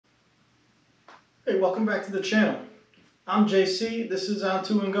Hey, welcome back to the channel. I'm JC, this is On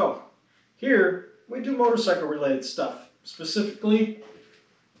To and Go. Here, we do motorcycle related stuff, specifically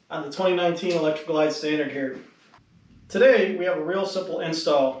on the 2019 Electra Glide Standard here. Today, we have a real simple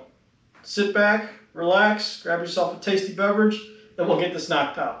install. Sit back, relax, grab yourself a tasty beverage, and we'll get this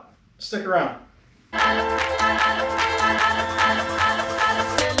knocked out. Stick around.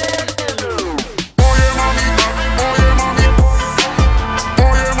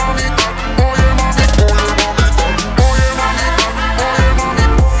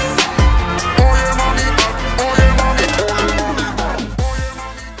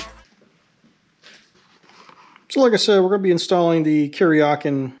 So like I said, we're going to be installing the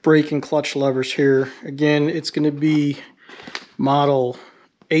Kuryakyn brake and clutch levers here. Again, it's going to be model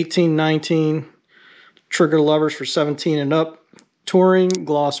 1819, trigger levers for 17 and up, touring,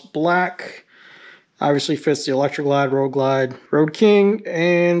 gloss black. Obviously fits the Electra Glide, Road King,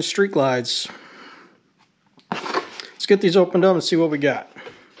 and Street Glides. Let's get these opened up and see what we got.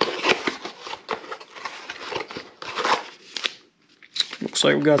 Looks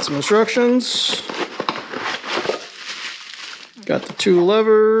like we got some instructions. Got the two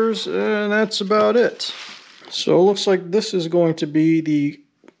levers, and that's about it. So it looks like this is going to be the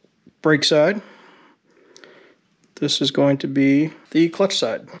brake side. This is going to be the clutch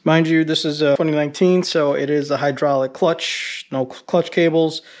side. Mind you, this is 2019, so it is a hydraulic clutch, no clutch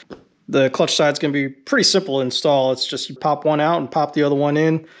cables. The clutch side is going to be pretty simple to install. It's just you pop one out and pop the other one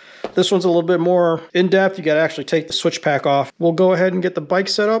in. This one's a little bit more in-depth. You got to actually take the switch pack off. We'll go ahead and get the bike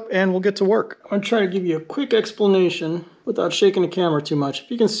set up and we'll get to work. I'm going to try to give you a quick explanation without shaking the camera too much.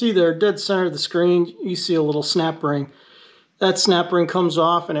 If you can see there, dead center of the screen, you see a little snap ring. That snap ring comes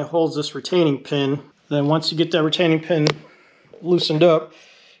off and it holds this retaining pin. Then once you get that retaining pin loosened up,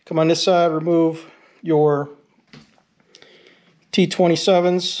 come on this side, remove your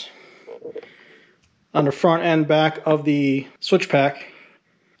T27s on the front and back of the switch pack.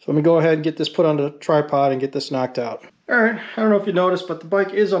 So let me go ahead and get this put on the tripod and get this knocked out. Alright, I don't know if you noticed, but the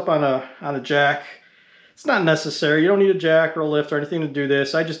bike is up on a jack. It's not necessary. You don't need a jack or a lift or anything to do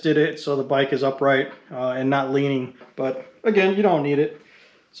this. I just did it so the bike is upright and not leaning. But again, you don't need it.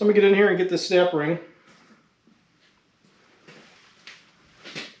 So let me get in here and get this snap ring.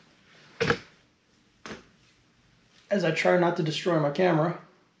 As I try not to destroy my camera.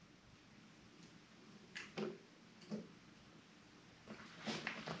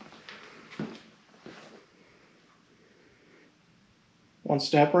 One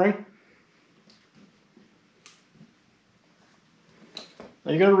snap ring.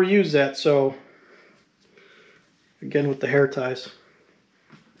 Now you're going to reuse that, so again with the hair ties.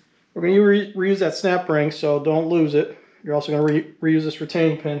 We're going to reuse that snap ring, so don't lose it. You're also going to reuse this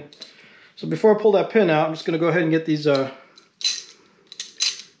retaining pin. So before I pull that pin out, I'm just going to go ahead and get these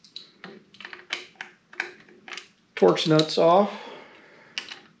Torx nuts off.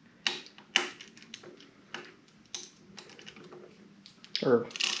 Or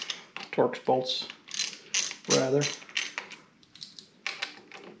Torx bolts, rather.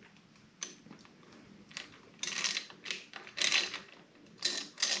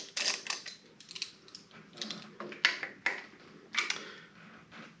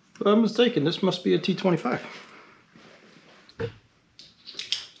 If I'm mistaken, this must be a T25.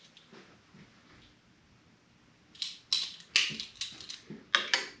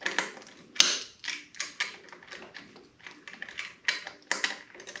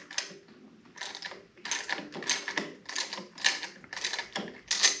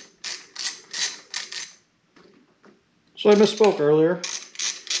 So I misspoke earlier.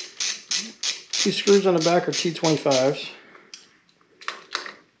 These screws on the back are T25s.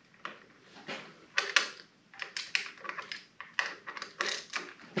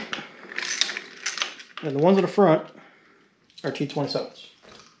 And the ones in the front are T27s.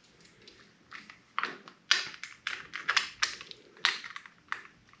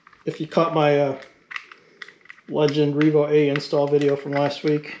 If you caught my Legend Revo A install video from last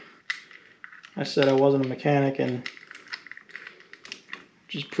week, I said I wasn't a mechanic and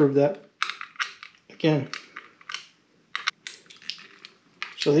just proved that again.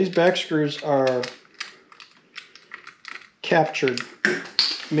 So these back screws are captured,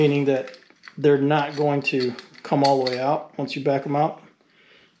 meaning that they're not going to come all the way out once you back them out.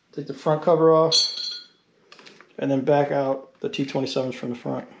 Take the front cover off and then back out the T27s from the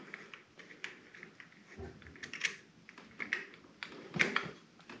front.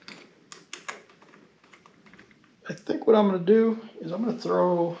 I think what I'm going to do is I'm going to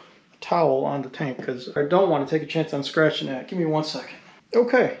throw a towel on the tank because I don't want to take a chance on scratching that. Give me 1 second.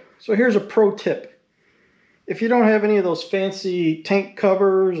 Okay, so here's a pro tip. if you don't have any of those fancy tank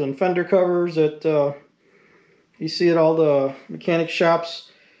covers and fender covers that you see at all the mechanic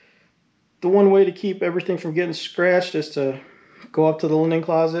shops, the one way to keep everything from getting scratched is to go up to the linen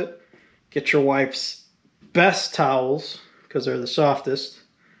closet, get your wife's best towels, because they're the softest,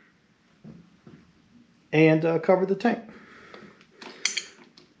 and cover the tank.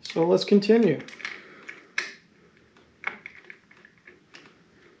 So let's continue.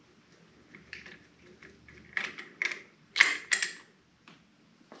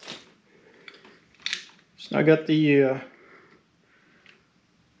 So I got the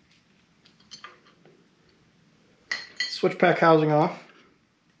switch pack housing off.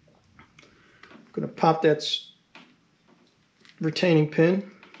 I'm going to pop that retaining pin.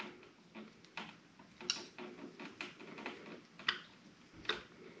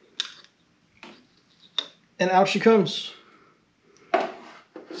 And out she comes.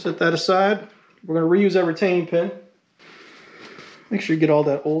 Set that aside. We're going to reuse that retaining pin. Make sure you get all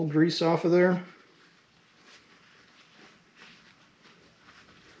that old grease off of there.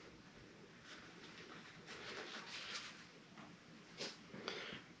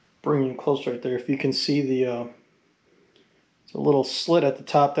 Bring you close right there. If you can see the little slit at the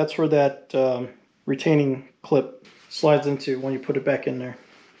top, that's where that retaining clip slides into when you put it back in there.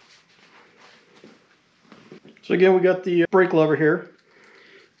 So again, we got the brake lever here.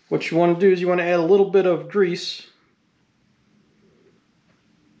 What you want to do is you want to add a little bit of grease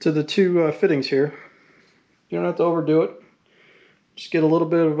to the two fittings here. You don't have to overdo it. Just get a little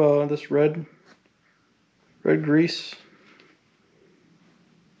bit of this red grease.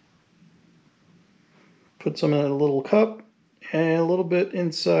 Put some in a little cup and a little bit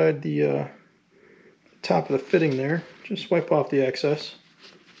inside the top of the fitting there. Just wipe off the excess.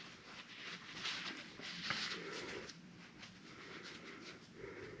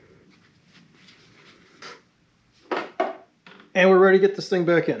 And we're ready to get this thing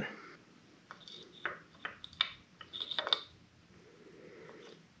back in.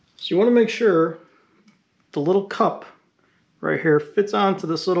 So you want to make sure the little cup right here fits onto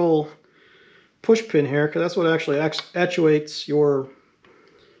this little push pin here, because that's what actually actuates your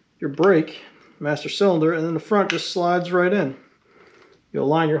brake master cylinder, and then the front just slides right in. You'll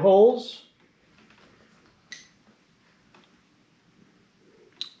line your holes.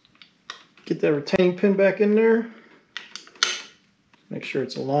 Get that retaining pin back in there. Make sure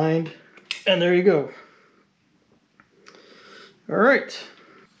it's aligned. And there you go. All right.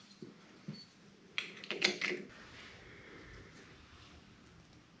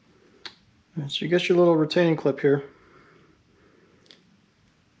 So you get your little retaining clip here.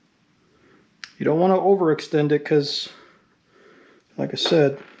 You don't want to overextend it because, like I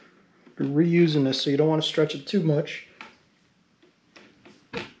said, you're reusing this, so you don't want to stretch it too much.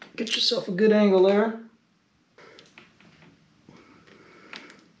 Get yourself a good angle there.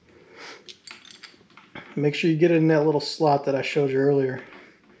 Make sure you get it in that little slot that I showed you earlier.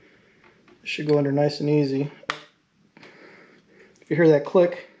 It should go under nice and easy. If you hear that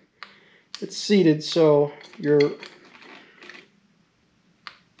click, it's seated, so your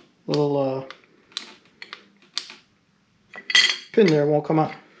little pin there won't come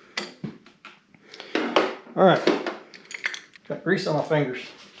out. All right, got grease on my fingers.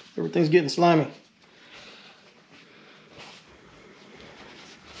 Everything's getting slimy.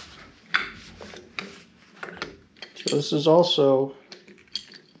 So this is also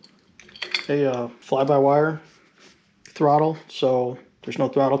a fly-by-wire throttle, so there's no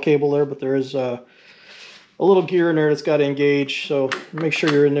throttle cable there, but there is a little gear in there that's got to engage, so make sure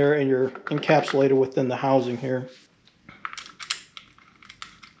you're in there and you're encapsulated within the housing here.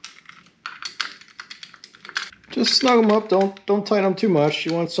 Just snug them up, don't tighten them too much.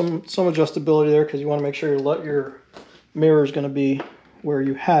 You want some adjustability there because you want to make sure your mirror is going to be where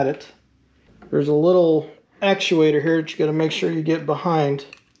you had it. There's a little actuator here that you got to make sure you get behind.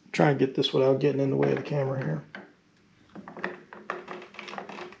 I'm trying to get this without getting in the way of the camera here.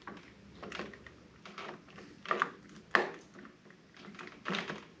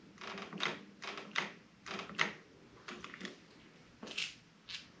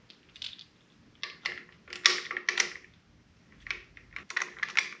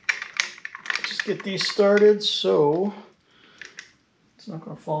 Get these started so it's not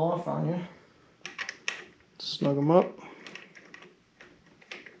going to fall off on you. Snug them up.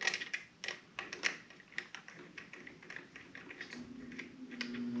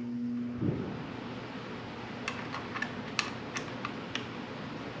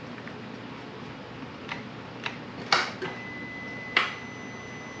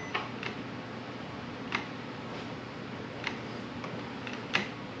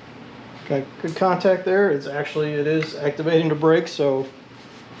 Got good contact there. It is activating the brake, so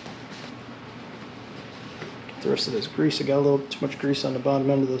get the rest of this grease. I got a little too much grease on the bottom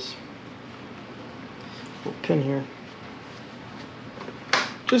end of this little pin here.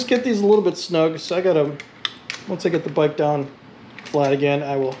 Just get these a little bit snug. So I gotta, once I get the bike down flat again,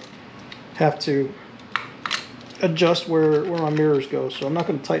 I will have to adjust where my mirrors go. So I'm not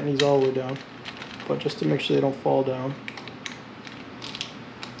going to tighten these all the way down, but just to make sure they don't fall down.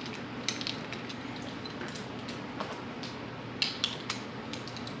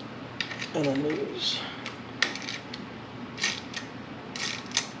 And then these.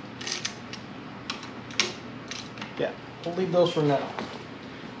 Yeah, we'll leave those for now.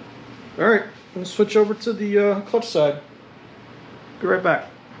 Alright, I'm going to switch over to the clutch side. Be right back.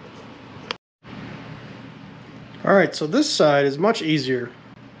 Alright, so this side is much easier.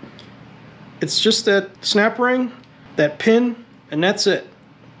 It's just that snap ring, that pin, and that's it.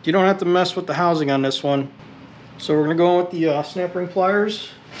 You don't have to mess with the housing on this one. So we're going to go with the snap ring pliers.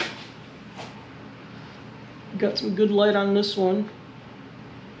 Got some good light on this one.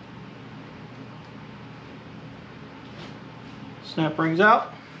 Snap rings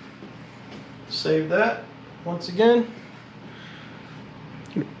out. Save that. Once again,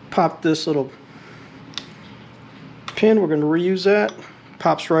 pop this little pin. We're going to reuse that.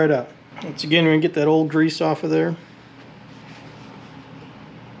 Pops right out. Once again, we're going to get that old grease off of there.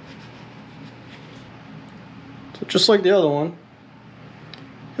 So just like the other one,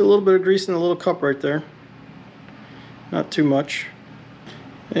 get a little bit of grease in the little cup right there. Not too much.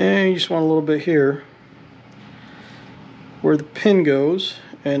 And you just want a little bit here where the pin goes,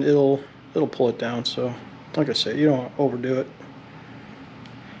 and it'll pull it down. So like I said, you don't want to overdo it.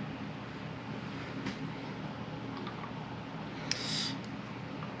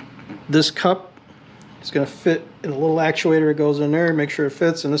 This cup is going to fit in a little actuator that goes in there. Make sure it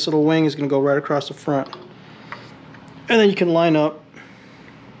fits, and this little wing is going to go right across the front. And then you can line up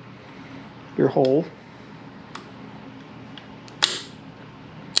your hole.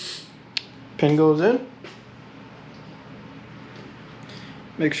 Pin goes in.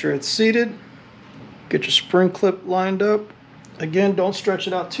 Make sure it's seated. Get your spring clip lined up. Again, don't stretch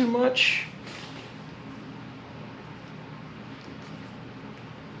it out too much.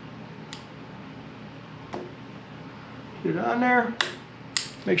 Get it on there.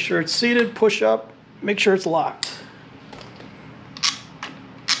 Make sure it's seated. Push up. Make sure it's locked.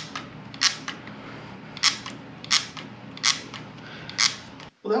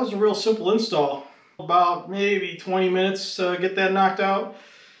 Well, that was a real simple install. About maybe 20 minutes to get that knocked out.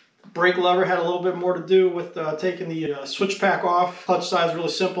 Brake lever had a little bit more to do with taking the switch pack off. Clutch side is really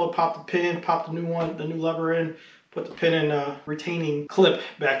simple. Pop the pin, pop the new lever in, put the pin and retaining clip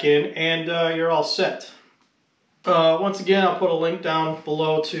back in, and you're all set. Once again, I'll put a link down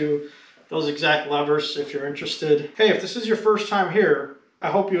below to those exact levers if you're interested. Hey, if this is your first time here, I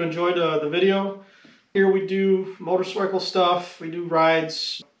hope you enjoyed the video. Here we do motorcycle stuff, we do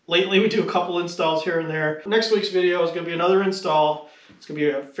rides. Lately we do a couple installs here and there. Next week's video is going to be another install. It's going to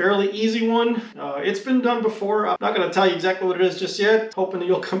be a fairly easy one. It's been done before. I'm not going to tell you exactly what it is just yet. Hoping that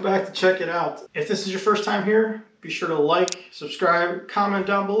you'll come back to check it out. If this is your first time here, be sure to like, subscribe, comment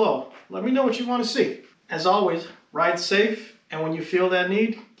down below. Let me know what you want to see. As always, ride safe, and when you feel that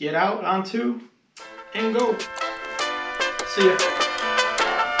need, get out onto and go. See ya.